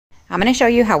I'm going to show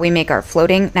you how we make our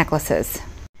floating necklaces.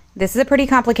 This is a pretty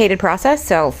complicated process,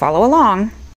 so follow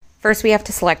along. First, we have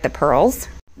to select the pearls.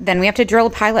 Then we have to drill a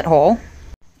pilot hole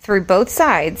through both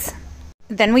sides.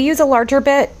 Then we use a larger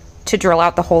bit to drill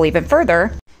out the hole even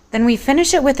further. Then we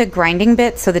finish it with a grinding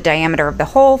bit so the diameter of the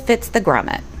hole fits the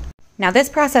grommet. Now this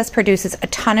process produces a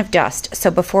ton of dust, so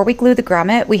before we glue the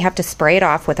grommet, we have to spray it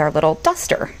off with our little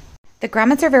duster. The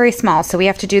grommets are very small, so we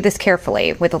have to do this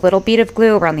carefully with a little bead of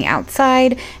glue around the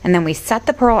outside, and then we set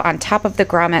the pearl on top of the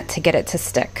grommet to get it to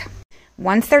stick.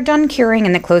 Once they're done curing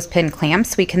in the clothespin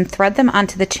clamps, we can thread them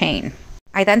onto the chain.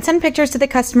 I then send pictures to the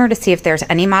customer to see if there's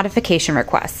any modification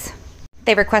requests.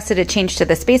 They requested a change to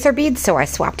the spacer beads, so I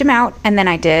swapped them out, and then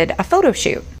I did a photo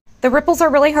shoot. The ripples are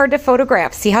really hard to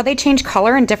photograph. See how they change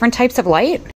color in different types of light?